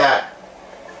counts that.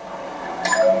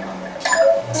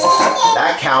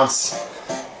 That counts.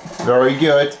 Very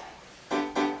good.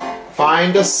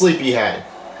 Find a sleepyhead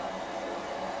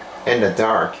in the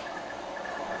dark.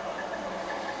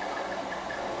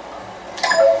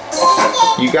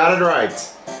 You got it right.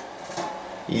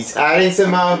 He's adding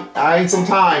some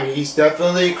time. He's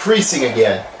definitely creasing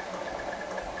again.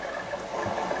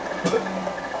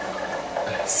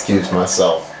 Excuse excuse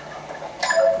myself.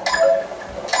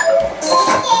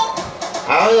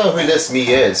 I don't know who this me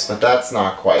is, but that's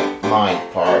not quite my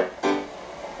part.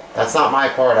 That's not my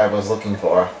part I was looking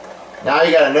for. Now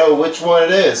you gotta know which one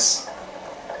it is.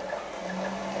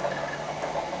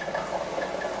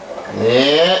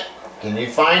 Yeah, can you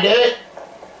find it?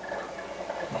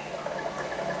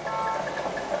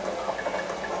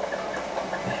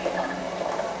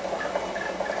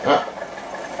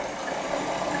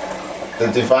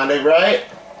 Did you find it right?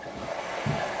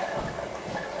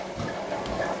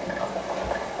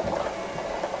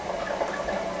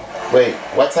 Wait,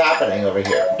 what's happening over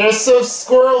here? There's some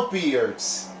squirrel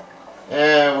beards!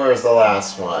 And where's the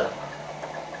last one?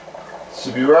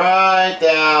 Should be right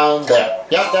down there.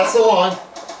 Yep, that's the one.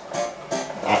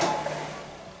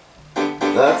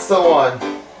 That's the one.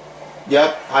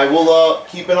 Yep, I will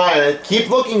keep an eye on it.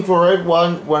 Keep looking for it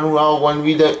when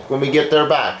we get there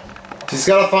back. He's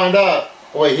gotta find out.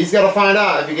 Wait, he's gotta find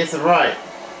out if he gets it right.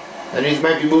 Then he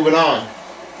might be moving on.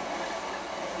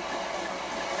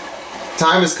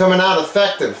 Time is coming out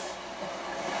effective.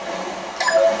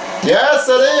 Yes,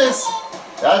 it is.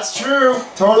 That's true.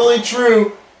 Totally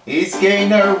true. He's getting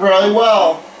there really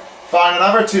well. Find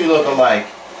another 2 look-alike.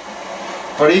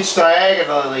 But each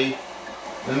diagonally.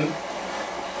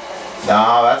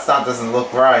 No, that's not. Doesn't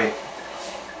look right.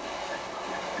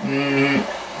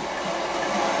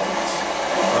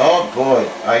 Oh boy,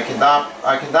 I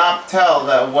cannot tell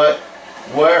that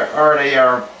where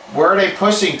are they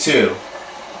pushing to?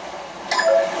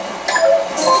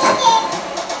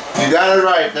 You got it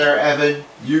right there, Evan.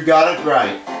 You got it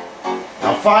right.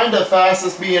 Now find the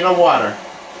fastest bee in the water.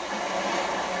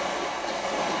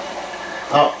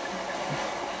 Oh.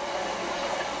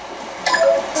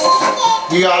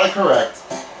 You got it correct.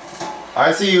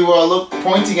 I see you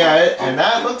pointing at it, and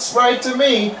that looks right to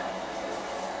me.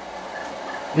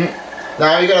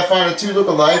 Now you gotta find a 2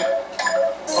 look-alike.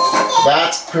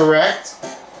 That's correct.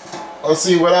 Let's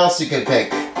see what else you can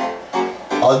pick.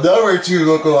 Another 2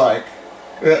 look-alike.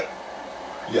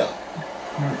 Yeah.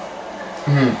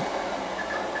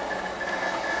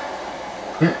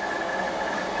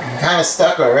 I'm kind of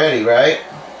stuck already, right?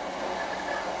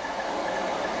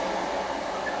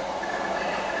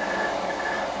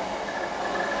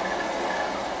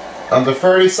 Under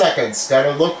 30 seconds.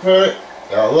 Gotta look for it.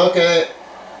 Gotta look at it.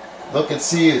 Look and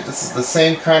see it. This is the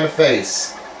same kind of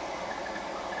face.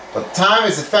 But time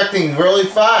is affecting really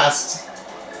fast.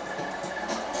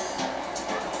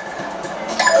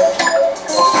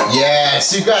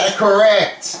 Yes, you got it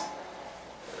correct.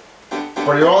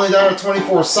 But you're only down to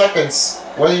 24 seconds.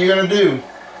 What are you gonna do?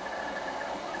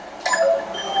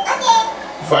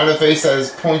 Find a face that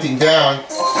is pointing down.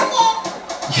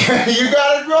 Yeah, you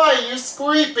got it right. You're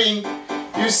screeching.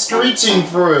 You're screeching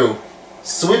through.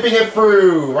 Sweeping it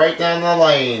through, right down the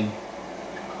lane.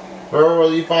 Where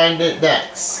will you find it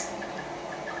next?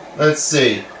 Let's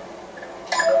see.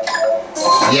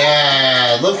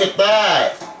 Yeah, look at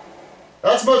that.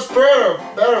 That's much better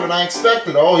than I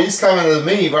expected. Oh, he's coming to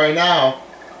me right now.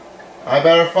 I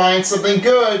better find something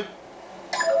good.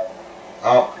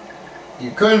 Oh,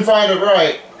 you couldn't find it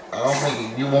right. I don't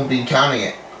think you won't be counting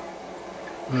it.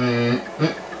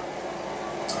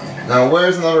 Now,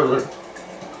 where's another...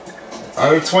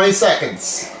 Under 20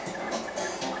 seconds.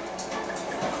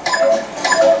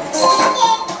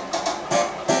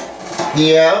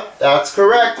 Yeah, that's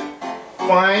correct.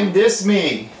 Find this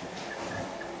me.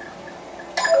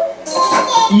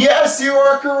 Yes, you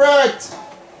are correct.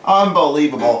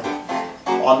 Unbelievable.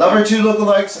 Another 2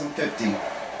 lookalikes and 50.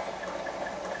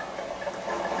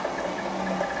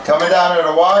 Coming down to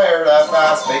the wire that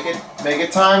fast. Make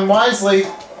it time wisely.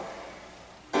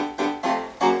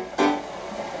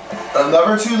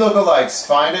 Another 2 lookalikes.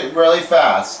 Find it really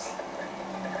fast.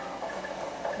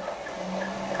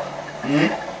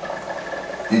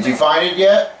 Did you find it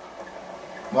yet?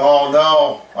 Oh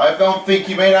no. I don't think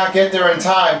you may not get there in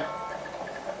time.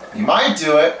 You might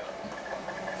do it.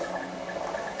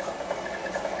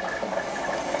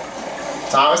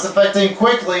 Time is affecting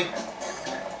quickly.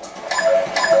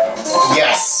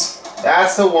 Yes.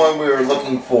 That's the one we were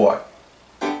looking for.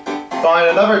 Find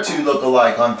another 2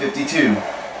 lookalike on 52.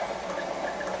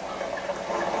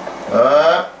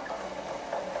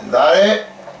 Is that it?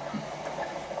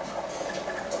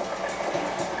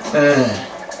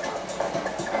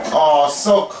 Oh,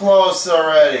 so close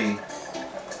already.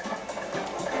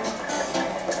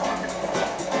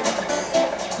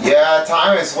 Yeah,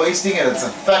 time is wasting and it's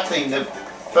affecting it.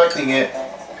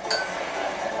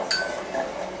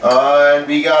 And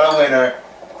we got a winner.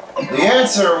 The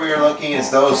answer we are looking is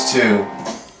those 2.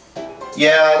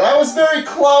 Yeah, that was very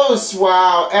close.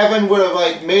 Wow, Evan would have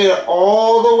like made it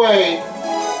all the way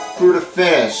through the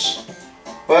finish.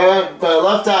 But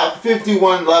left out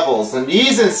 51 levels, and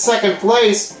he's in second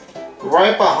place,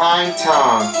 right behind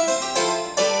Tom.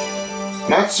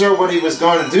 Not sure what he was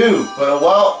going to do, but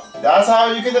well, that's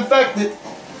how you can affect it.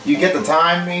 You get the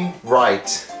timing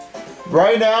right.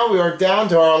 Right now, we are down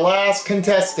to our last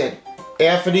contestant,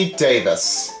 Anthony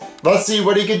Davis. Let's see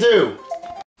what he can do.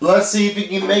 Let's see if he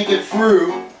can make it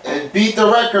through and beat the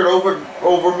record over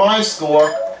my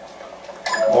score.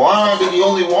 Well, I don't want to be the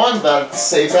only one that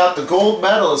saves out the gold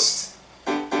medalist.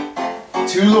 2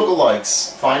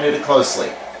 lookalikes. Find it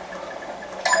closely.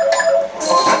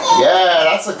 Yeah,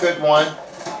 that's a good one.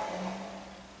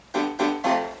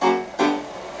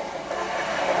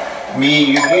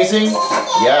 Me using?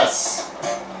 Yes.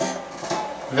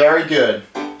 Very good.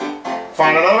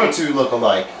 Find another 2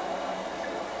 lookalike.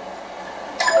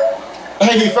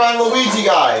 Hey, you found Luigi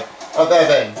guy of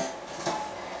Evan.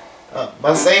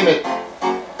 Must aim it.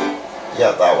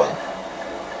 Yeah, that one.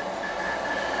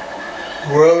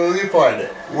 Where will you find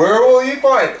it? Where will you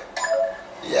find it?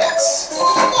 Yes.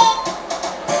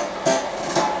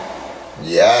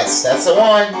 Yes, that's the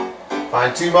one.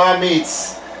 Find 2 more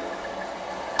meats.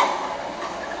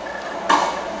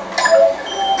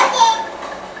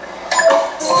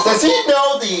 Does he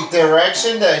know the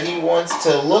direction that he wants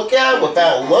to look at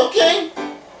without looking?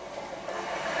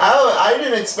 I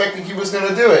didn't expect that he was going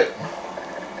to do it.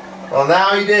 Well,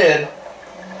 now he did.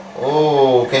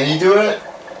 Oh, can you do it?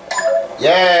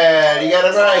 Yeah, you got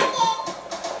it right.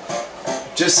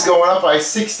 Just going up by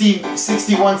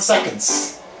 61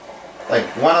 seconds. Like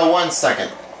 101 second.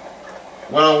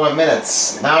 101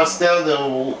 minutes. Now it's down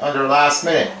to under last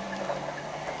minute.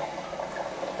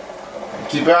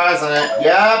 Keep your eyes on it.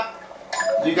 Yep.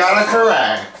 You got it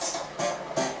correct.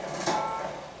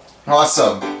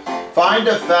 Awesome. Find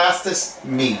the fastest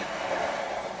meat.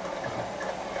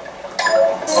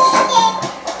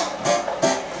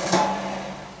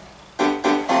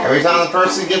 Every time the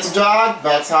person gets a jog,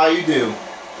 that's how you do.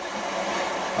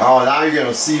 Oh, now you're going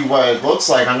to see what it looks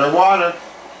like underwater.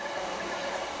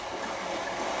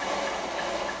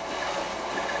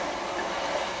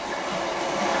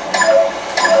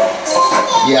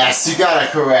 Yes, you got it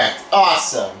correct.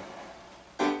 Awesome.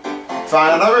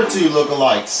 Find another 2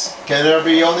 lookalikes. Can there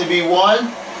only be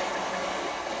 1?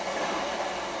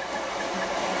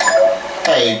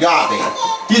 Hey, you got me.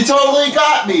 You totally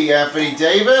got me, Anthony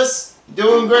Davis.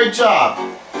 Doing a great job.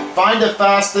 Find the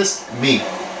fastest meat.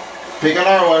 Pick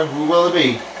another one. Who will it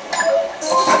be?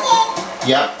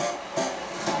 Yep.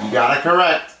 You got it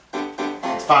correct.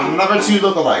 Let's find another 2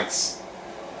 lookalikes.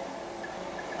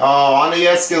 Oh, on the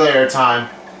escalator time.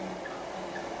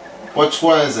 Which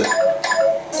one is it?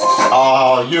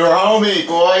 Oh, your homie,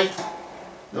 boy.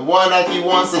 The one that he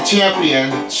wants the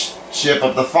championship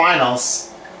of the finals.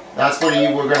 That's what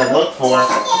you were going to look for.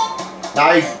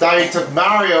 Now you took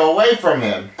Mario away from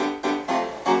him.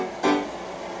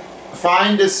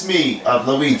 Find this meat of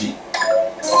Luigi.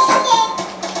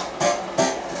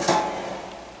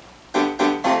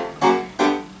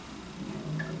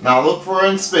 Now look for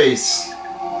it in space.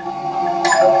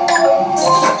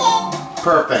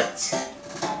 Perfect.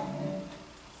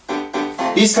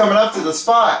 He's coming up to the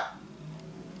spot.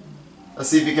 Let's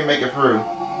see if he can make it through.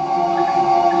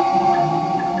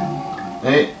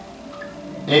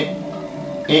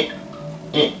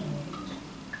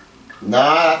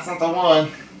 Nah, that's not the one.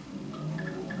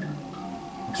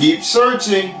 Keep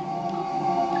searching.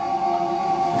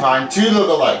 Find 2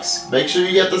 lookalikes. Make sure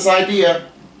you get this idea.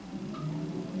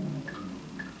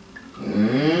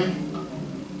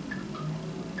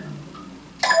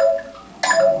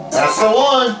 That's the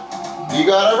one. You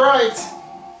got it right.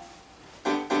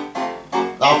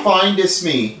 Now find this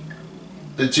me.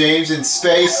 The James in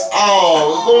space.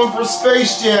 Oh, we're going for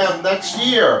Space Jam next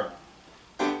year.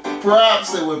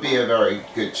 Perhaps it would be a very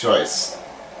good choice.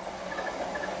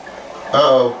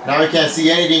 Uh-oh, now I can't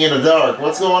see anything in the dark.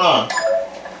 What's going on?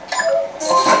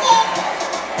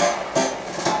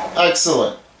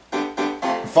 Excellent.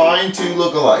 Find 2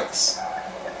 lookalikes.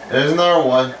 There's another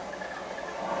one.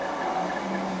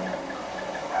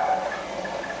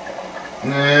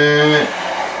 Did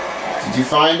you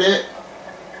find it?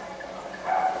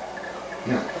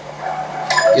 No.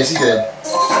 Yes, you did.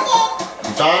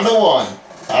 You found the one.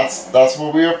 That's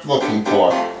what we were looking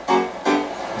for.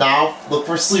 Now look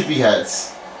for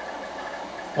sleepyheads.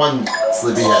 1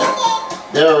 sleepyhead.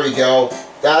 There we go.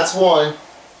 That's 1.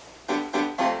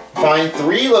 Find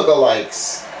 3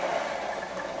 lookalikes.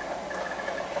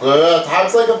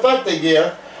 Time's like affecting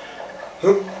here.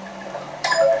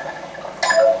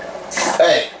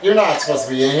 Hey, you're not supposed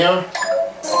to be in here.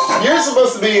 You're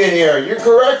supposed to be in here. You're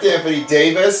correct, Anthony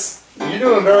Davis. You're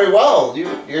doing very well.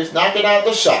 You're knocking out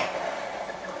the shot.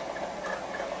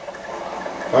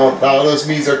 Oh, now those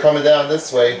me's are coming down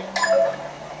this way.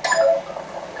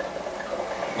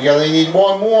 You only need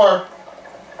one more.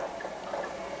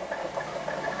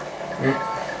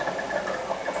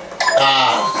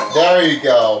 Ah, there you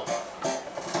go.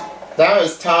 Now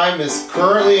his time is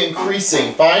currently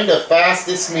increasing. Find the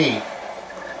fastest me.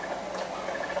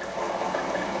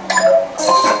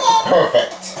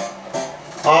 Perfect.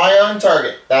 Eye on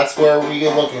target. That's where we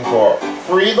are looking for.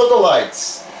 Free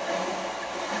lookalikes.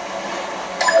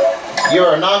 You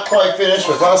are not quite finished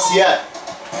with us yet,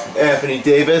 Anthony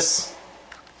Davis.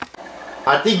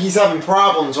 I think he's having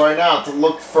problems right now to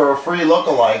look for free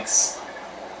lookalikes.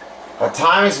 But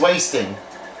time is wasting.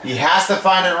 He has to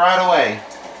find it right away.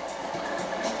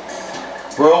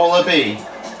 Where will it be?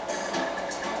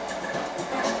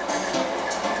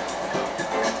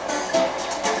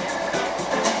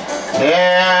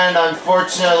 And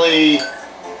unfortunately,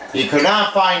 he could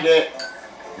not find it.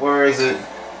 Where is it?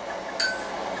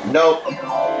 Nope.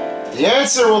 The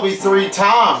answer will be 3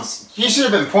 Toms. He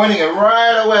should have been pointing it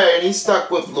right away, and he's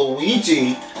stuck with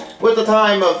Luigi with a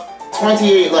time of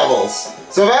 28 levels.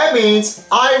 So that means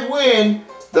I win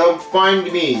the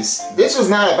Find Me's. This was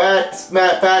not a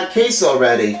bad case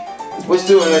already. Was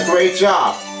doing a great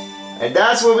job. And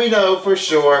that's what we know for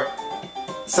sure.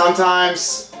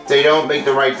 Sometimes they don't make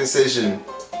the right decision.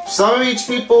 Some of each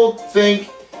people think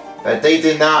that they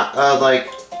did not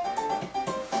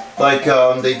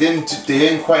they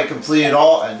didn't quite complete it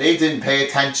all, and they didn't pay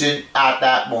attention at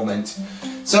that moment.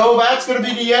 So that's gonna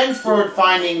be the end for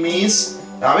Finding Me's.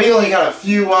 Now we only got a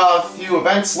few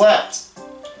events left.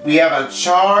 We have a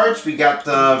charge, we got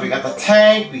the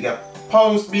tank, we got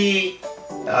post me,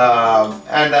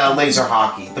 and laser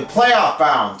hockey. The playoff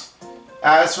bound.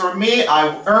 As for me,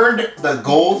 I earned the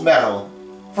gold medal.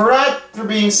 For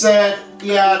being said,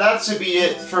 yeah, that should be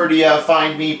it for the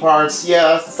Find Me parts.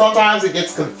 Yeah, sometimes it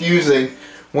gets confusing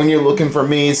when you're looking for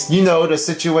me's. You know, the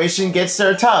situation gets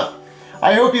there tough.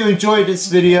 I hope you enjoyed this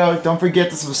video. Don't forget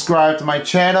to subscribe to my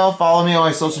channel. Follow me on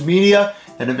my social media.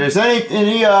 And if there's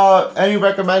any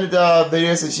recommended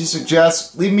videos that you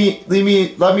suggest, let me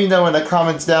know in the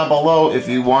comments down below if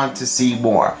you want to see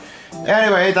more.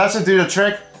 Anyway, that should do the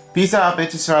trick. Peace out,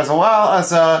 bitches, as well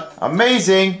as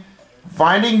amazing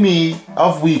Finding Me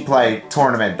of We Play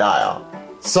tournament dial.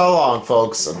 So long,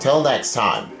 folks. Until next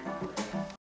time.